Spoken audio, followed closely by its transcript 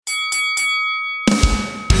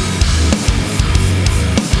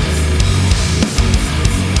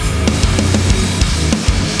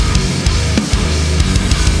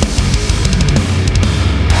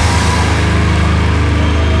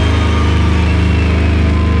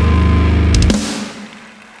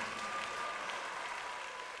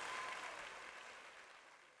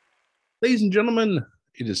Ladies and gentlemen,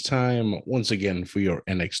 it is time once again for your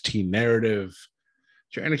NXT narrative.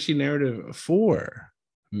 It's your NXT narrative for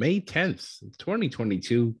May 10th,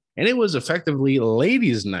 2022. And it was effectively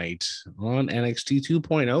ladies' night on NXT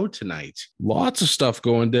 2.0 tonight. Lots of stuff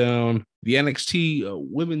going down. The NXT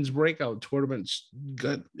Women's Breakout Tournaments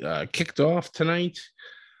got kicked off tonight.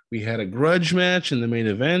 We had a grudge match in the main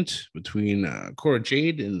event between Cora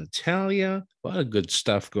Jade and Natalya. A lot of good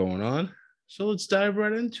stuff going on. So let's dive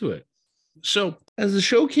right into it. So, as the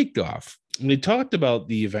show kicked off, we talked about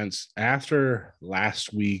the events after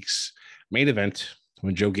last week's main event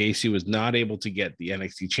when Joe Gacy was not able to get the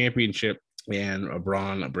NXT championship and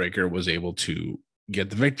Braun Breaker was able to get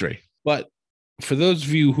the victory. But for those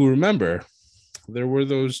of you who remember, there were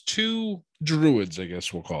those two druids, I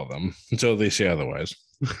guess we'll call them, until they say otherwise.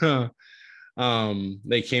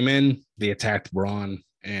 They came in, they attacked Braun,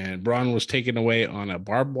 and Braun was taken away on a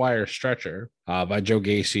barbed wire stretcher by Joe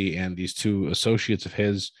Gacy and these two associates of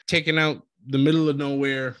his, taken out the middle of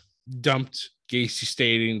nowhere, dumped. Gacy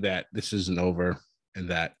stating that this isn't over and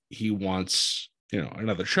that he wants,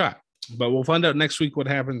 another shot. But we'll find out next week what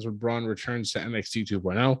happens when Braun returns to NXT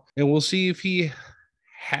 2.0, and we'll see if he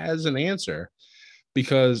has an answer,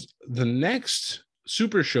 because the next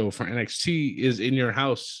super show for NXT is in your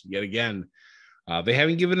house yet again. They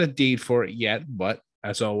haven't given a date for it yet, but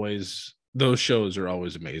as always, those shows are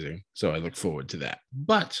always amazing. So I look forward to that.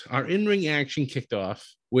 But our in-ring action kicked off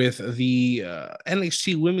with the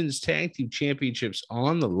NXT Women's Tag Team Championships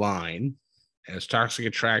on the line as Toxic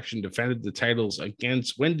Attraction defended the titles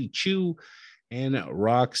against Wendy Choo and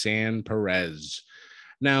Roxanne Perez.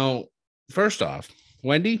 Now, first off,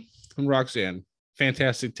 Wendy and Roxanne,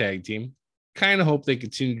 fantastic tag team. Kind of hope they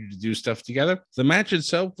continue to do stuff together. The match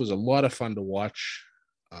itself was a lot of fun to watch.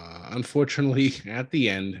 Unfortunately, at the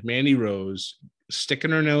end, Mandy Rose,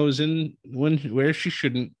 sticking her nose in where she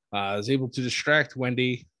shouldn't, is able to distract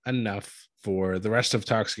Wendy enough for the rest of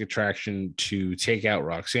Toxic Attraction to take out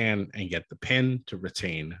Roxanne and get the pin to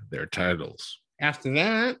retain their titles. After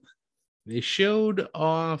that, they showed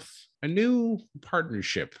off a new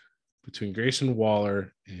partnership between Grayson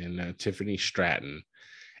Waller and Tiffany Stratton.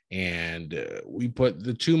 And we put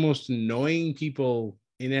the two most annoying people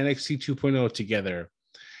in NXT 2.0 together.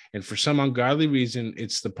 And for some ungodly reason,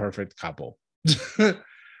 it's the perfect couple.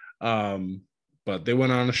 But they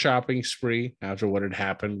went on a shopping spree after what had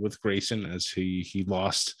happened with Grayson, as he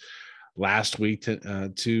lost last week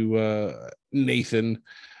to Nathan.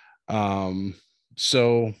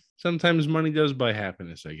 So sometimes money does buy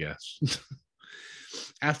happiness, I guess.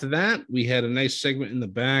 After that, we had a nice segment in the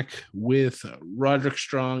back with Roderick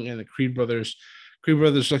Strong and the Creed Brothers. Creed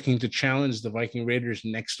Brothers looking to challenge the Viking Raiders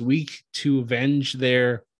next week to avenge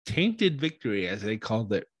their tainted victory, as they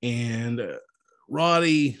called it. And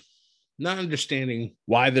Roddy, not understanding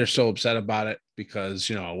why they're so upset about it, because,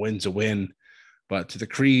 a win's a win. But to the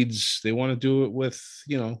Creeds, they want to do it with,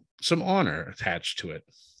 some honor attached to it.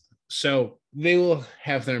 So they will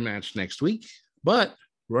have their match next week. But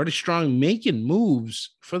Roddy Strong making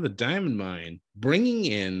moves for the Diamond Mine, bringing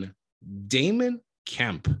in Damon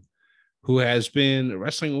Kemp, who has been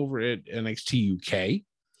wrestling over at NXT UK,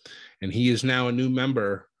 and he is now a new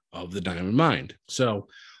member of the Diamond Mine. So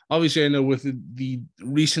obviously, I know with the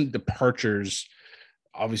recent departures,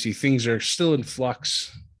 obviously things are still in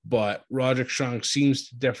flux, but Roderick Strong seems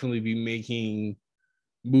to definitely be making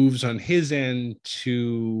moves on his end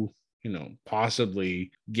to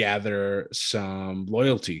possibly gather some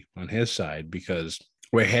loyalty on his side, because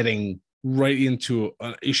we're heading right into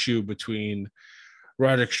an issue between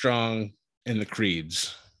Roderick Strong and the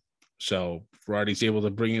Creeds. So Roddy's able to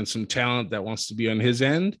bring in some talent that wants to be on his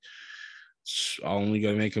end. It's only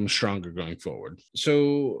going to make him stronger going forward.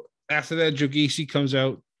 So after that, Joe Gacy comes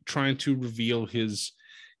out trying to reveal his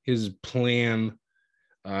plan,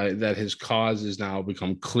 that his cause has now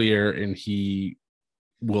become clear, and he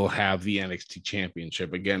will have the NXT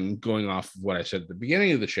championship. Again, going off of what I said at the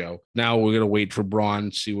beginning of the show, now we're going to wait for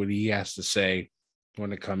Braun, see what he has to say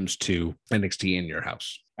when it comes to NXT in your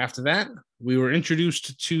house. After that, we were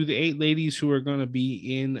introduced to the 8 ladies who are going to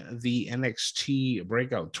be in the NXT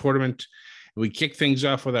Breakout Tournament. We kick things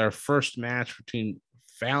off with our first match between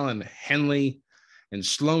Fallon Henley and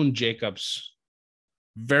Sloane Jacobs.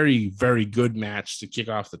 Very, very good match to kick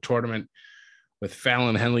off the tournament, with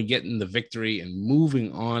Fallon Henley getting the victory and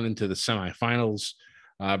moving on into the semifinals.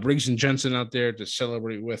 Briggs and Jensen out there to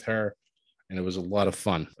celebrate with her, and it was a lot of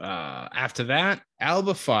fun. After that,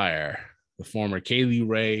 Alba Fire, the former Kaylee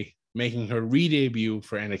Ray, making her re-debut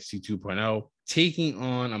for NXT 2.0, taking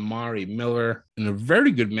on Amari Miller in a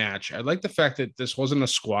very good match. I like the fact that this wasn't a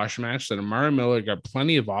squash match, that Amari Miller got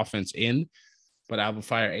plenty of offense in, but Alba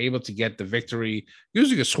Fire able to get the victory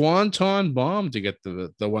using a swanton bomb to get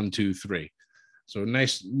the 1-2-3. So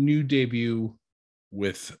nice new debut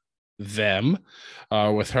with them,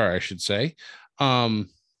 with her, I should say.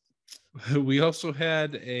 We also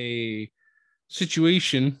had a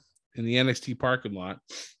situation in the NXT parking lot.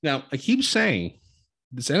 Now, I keep saying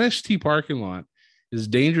this NXT parking lot is a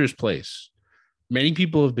dangerous place. Many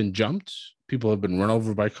people have been jumped. People have been run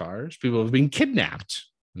over by cars. People have been kidnapped.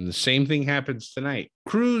 And the same thing happens tonight.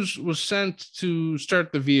 Cruz was sent to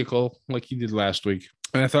start the vehicle like he did last week.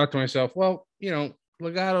 And I thought to myself, well, you know,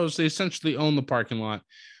 Legatos, they essentially own the parking lot.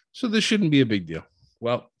 So this shouldn't be a big deal.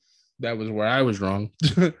 Well, that was where I was wrong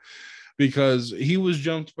because he was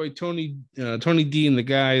jumped by Tony D and the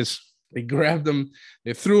guys. They grabbed him.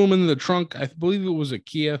 They threw him in the trunk. I believe it was a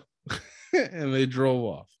Kia. And they drove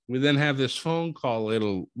off. We then have this phone call a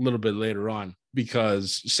little bit later on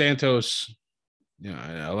because Santos,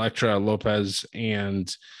 Elektra Lopez,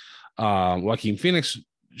 and Joaquin Phoenix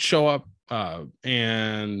show up,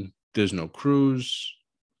 and there's no Cruz.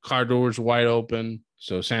 Car doors wide open.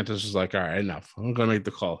 So Santos is like, all right, enough. I'm going to make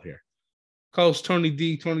the call here. Calls Tony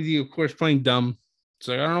D. Tony D, of course, playing dumb. It's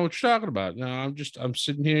like, I don't know what you're talking about. No, I'm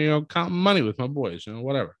sitting here, counting money with my boys,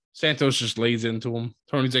 whatever. Santos just lays into him.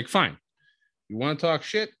 Tony's like, fine. You want to talk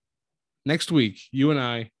shit? Next week, you and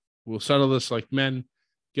I will settle this like men,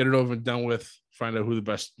 get it over and done with, find out who the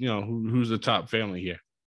best, who's the top family here.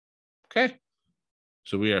 Okay?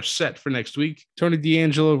 So we are set for next week. Tony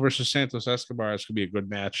D'Angelo versus Santos Escobar. It's going to be a good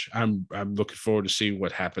match. I'm looking forward to seeing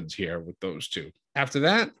what happens here with those two. After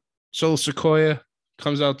that, Solo Sikoa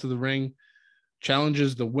comes out to the ring,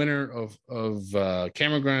 challenges the winner of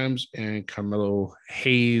Cameron Grimes and Carmelo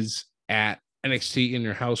Hayes at NXT in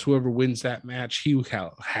Your House. Whoever wins that match, he will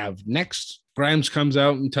have next. Grimes comes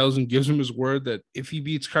out and gives him his word that if he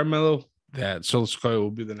beats Carmelo, that Solo Sikoa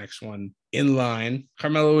will be the next one in line.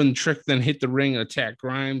 Carmelo and Trick then hit the ring and attack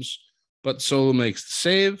Grimes, but Solo makes the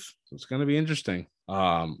save. So it's going to be interesting.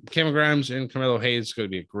 Cameron Grimes and Carmelo Hayes is going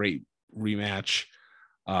to be a great rematch.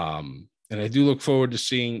 And I do look forward to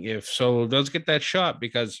seeing if Solo does get that shot,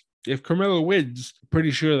 because if Carmelo wins,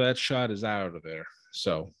 pretty sure that shot is out of there.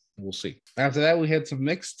 So we'll see. After that, we had some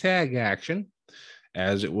mixed tag action,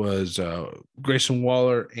 as it was Grayson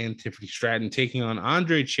Waller and Tiffany Stratton taking on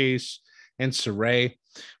Andre Chase and Saray.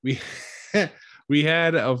 We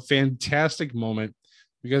had a fantastic moment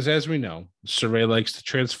because, as we know, Saray likes to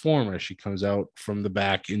transform as she comes out from the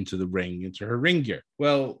back into the ring, into her ring gear.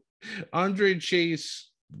 Well, Andre Chase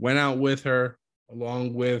went out with her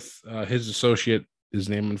along with his associate. His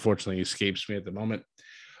name unfortunately escapes me at the moment.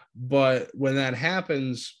 But when that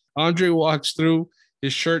happens, Andre walks through,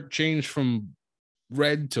 his shirt changed from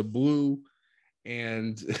red to blue,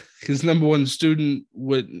 and his number one student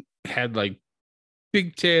had like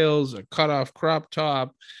pigtails, a cut off crop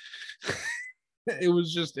top. It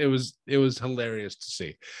was hilarious to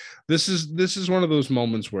see. This is one of those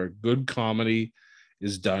moments where good comedy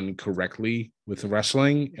is done correctly with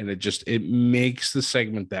wrestling, and it makes the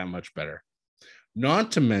segment that much better.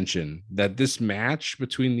 Not to mention that this match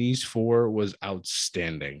between these four was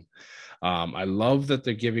outstanding. I love that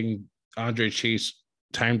they're giving Andre Chase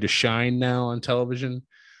time to shine now on television.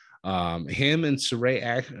 Him and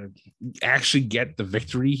Saray actually get the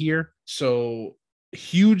victory here. So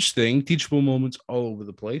huge thing, teachable moments all over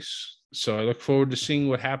the place. So I look forward to seeing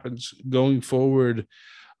what happens going forward,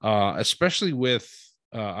 especially with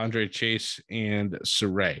Andre Chase and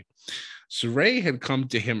Saray. Saray had come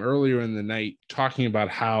to him earlier in the night talking about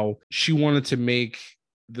how she wanted to make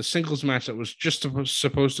the singles match that was just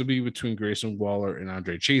supposed to be between Grayson Waller and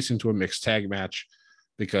Andre Chase into a mixed tag match,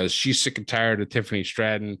 because she's sick and tired of Tiffany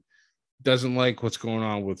Stratton, doesn't like what's going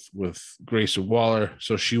on with Grayson Waller,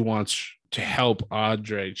 so she wants to help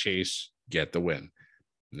Andre Chase get the win.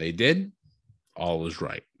 And they did. All was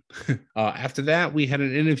right. After that, we had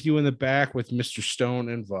an interview in the back with Mr. Stone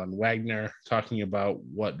and Von Wagner talking about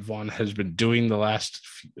what Von has been doing the last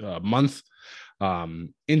month,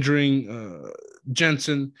 injuring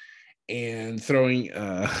Jensen and throwing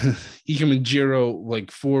Ikemen Jiro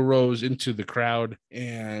like 4 rows into the crowd.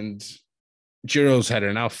 And Jiro's had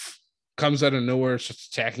enough. Comes out of nowhere, starts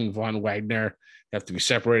attacking Von Wagner. They have to be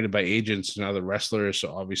separated by agents and other wrestlers.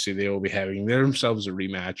 So obviously they will be having themselves a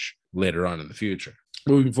rematch later on in the future.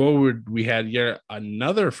 Moving forward, we had yet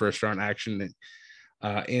another first round action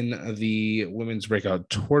in the women's breakout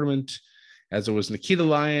tournament, as it was Nikita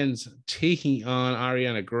Lyons taking on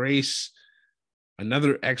Ariana Grace.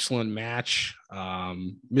 Another excellent match.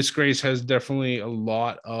 Miss Grace has definitely a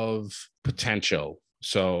lot of potential.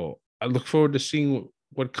 So I look forward to seeing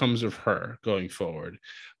what comes of her going forward.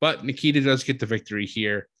 But Nikita does get the victory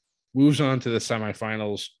here. moves on to the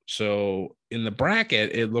semifinals. So in the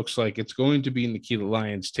bracket, it looks like it's going to be Nikita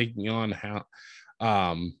Lyons taking on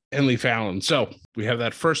Emily Fallon. So we have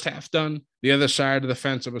that first half done. The other side of the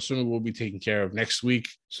fence, I'm assuming, we'll be taken care of next week.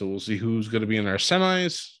 So we'll see who's going to be in our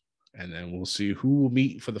semis, and then we'll see who will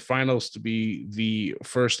meet for the finals to be the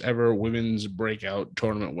first ever women's breakout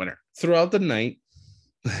tournament winner. Throughout the night,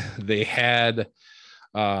 they had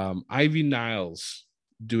Ivy Niles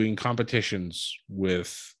doing competitions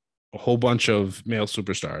with a whole bunch of male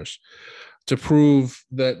superstars to prove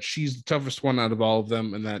that she's the toughest one out of all of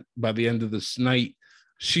them, and that by the end of this night,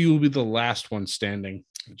 she will be the last one standing.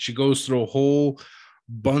 She goes through a whole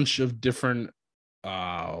bunch of different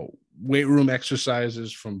weight room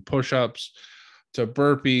exercises, from push-ups to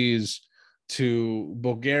burpees to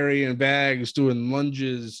Bulgarian bags, doing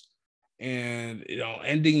lunges, and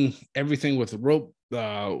ending everything with rope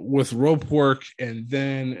work, and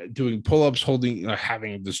then doing pull-ups, holding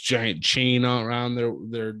having this giant chain around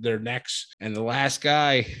their necks. And the last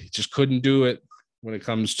guy just couldn't do it when it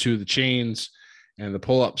comes to the chains and the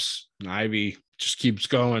pull-ups, and Ivy just keeps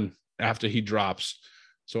going after he drops.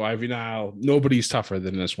 So Ivy Nile, nobody's tougher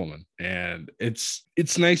than this woman, and it's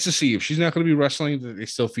nice to see. If she's not going to be wrestling, that they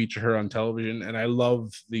still feature her on television, and I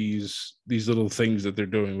love these little things that they're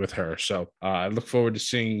doing with her. So I look forward to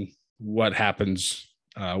seeing what happens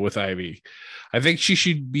with Ivy. I think she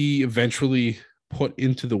should be eventually put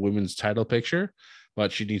into the women's title picture,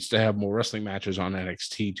 but she needs to have more wrestling matches on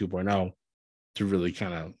NXT 2.0 to really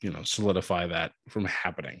kind of, solidify that from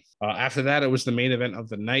happening. After that, it was the main event of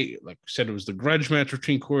the night. Like I said, it was the grudge match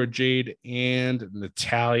between Cora Jade and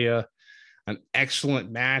Natalya. An excellent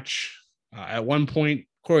match. At one point,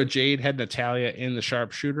 Cora Jade had Natalya in the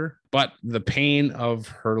sharpshooter, but the pain of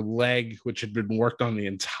her leg, which had been worked on the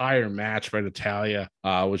entire match by Natalya,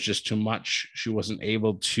 was just too much. She wasn't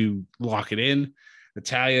able to lock it in.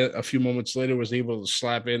 Natalya, a few moments later, was able to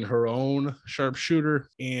slap in her own sharpshooter,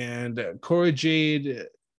 and Cora Jade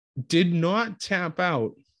did not tap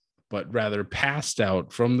out, but rather passed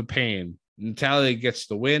out from the pain. Natalya gets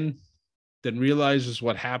the win, then realizes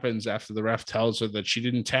what happens after the ref tells her that she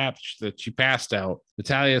didn't tap, that she passed out.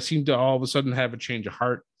 Natalya seemed to all of a sudden have a change of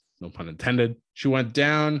heart, no pun intended. She went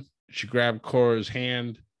down, she grabbed Cora's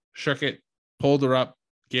hand, shook it, pulled her up,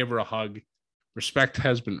 gave her a hug. Respect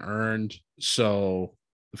has been earned. So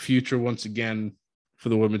the future, once again, for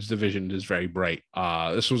the women's division is very bright.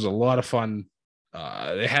 This was a lot of fun.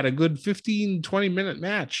 They had a good 15-20 minute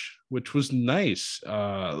match, which was nice.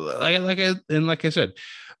 Like I said,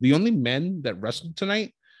 the only men that wrestled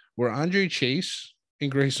tonight were Andre Chase and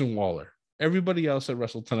Grayson Waller. Everybody else that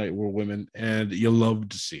wrestled tonight were women, and you love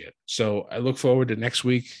to see it. So I look forward to next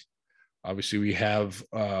week. Obviously, we have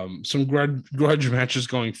some grudge matches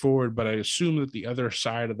going forward, but I assume that the other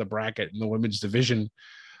side of the bracket in the women's division,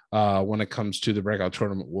 when it comes to the breakout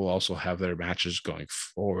tournament, will also have their matches going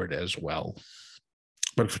forward as well.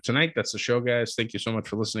 But for tonight, that's the show, guys. Thank you so much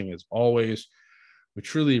for listening, as always. We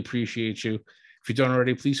truly appreciate you. If you don't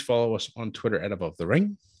already, please follow us on Twitter at Above the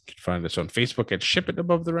Ring. You can find us on Facebook at Ship It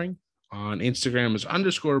Above the Ring, on Instagram as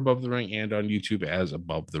 _Above the Ring, and on YouTube as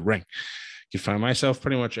Above the Ring. You can find myself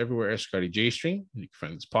pretty much everywhere as Scotty J Stream. You can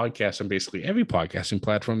find this podcast on basically every podcasting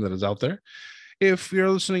platform that is out there. If you're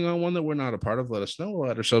listening on one that we're not a part of, let us know.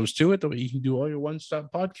 We'll add ourselves to it. That way you can do all your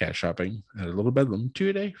one-stop podcast shopping at a little bedlam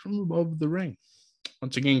today from Above the Ring.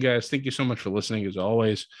 Once again, guys, thank you so much for listening. As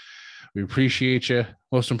always, we appreciate you.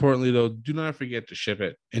 Most importantly, though, do not forget to ship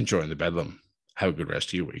it and join the bedlam. Have a good rest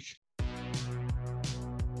of your week.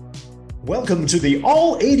 Welcome to the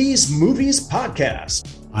All 80s Movies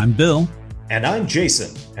Podcast. I'm Bill. And I'm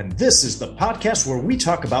Jason, and this is the podcast where we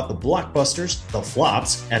talk about the blockbusters, the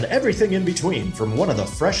flops, and everything in between from one of the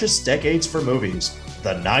freshest decades for movies,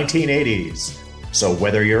 the 1980s. So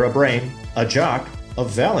whether you're a brain, a jock, a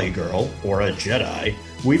valley girl, or a Jedi,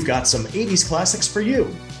 we've got some 80s classics for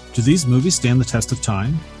you. Do these movies stand the test of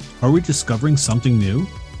time? Are we discovering something new?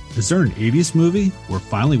 Is there an 80s movie we're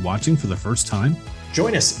finally watching for the first time?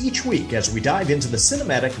 Join us each week as we dive into the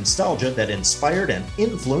cinematic nostalgia that inspired and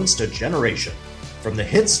influenced a generation. From the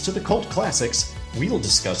hits to the cult classics, we'll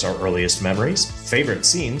discuss our earliest memories, favorite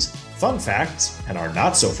scenes, fun facts, and our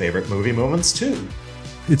not-so-favorite movie moments, too.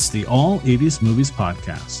 It's the All 80s Movies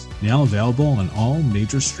Podcast, now available on all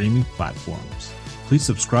major streaming platforms. Please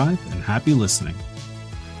subscribe and happy listening.